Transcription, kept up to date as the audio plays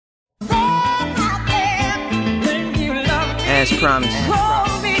As promised.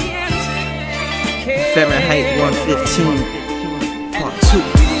 Fahrenheit 115 Part 2.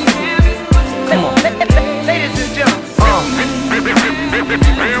 Come on.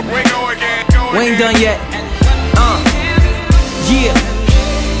 We ain't done yet. Yeah.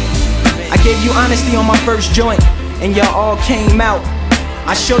 I gave you honesty on my first joint, and y'all all came out.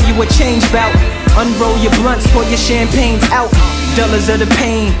 I show you what change bout. Unroll your blunts, pour your champagnes out. Dollars of the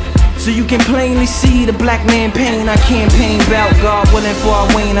pain, so you can plainly see the black man pain. I campaign bout, God willing for I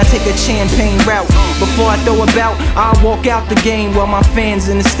wane, I take a champagne route. Before I throw a bout, I'll walk out the game while my fans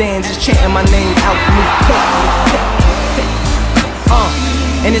in the stands is chanting my name out.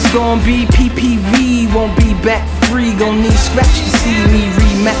 And it's gon' be PPV, won't be back free. Gon' need scratch to see me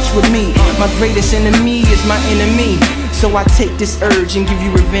rematch with me. My greatest enemy is my enemy, so I take this urge and give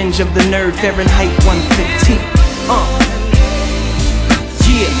you revenge of the nerd. Fahrenheit 115.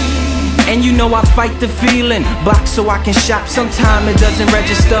 Yeah. And you know I fight the feeling, box so I can shop. Sometime it doesn't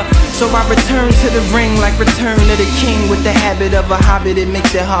register, so I return to the ring like Return of the King. With the habit of a hobbit, it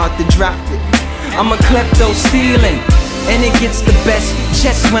makes it hard to drop it. I'm a klepto stealing, and it gets the best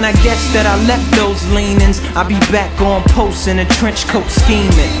just when I guess that I left those leanings. I'll be back on post in a trench coat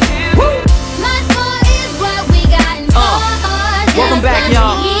scheming. Woo! Welcome back,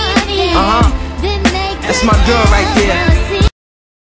 y'all. That's my girl right there.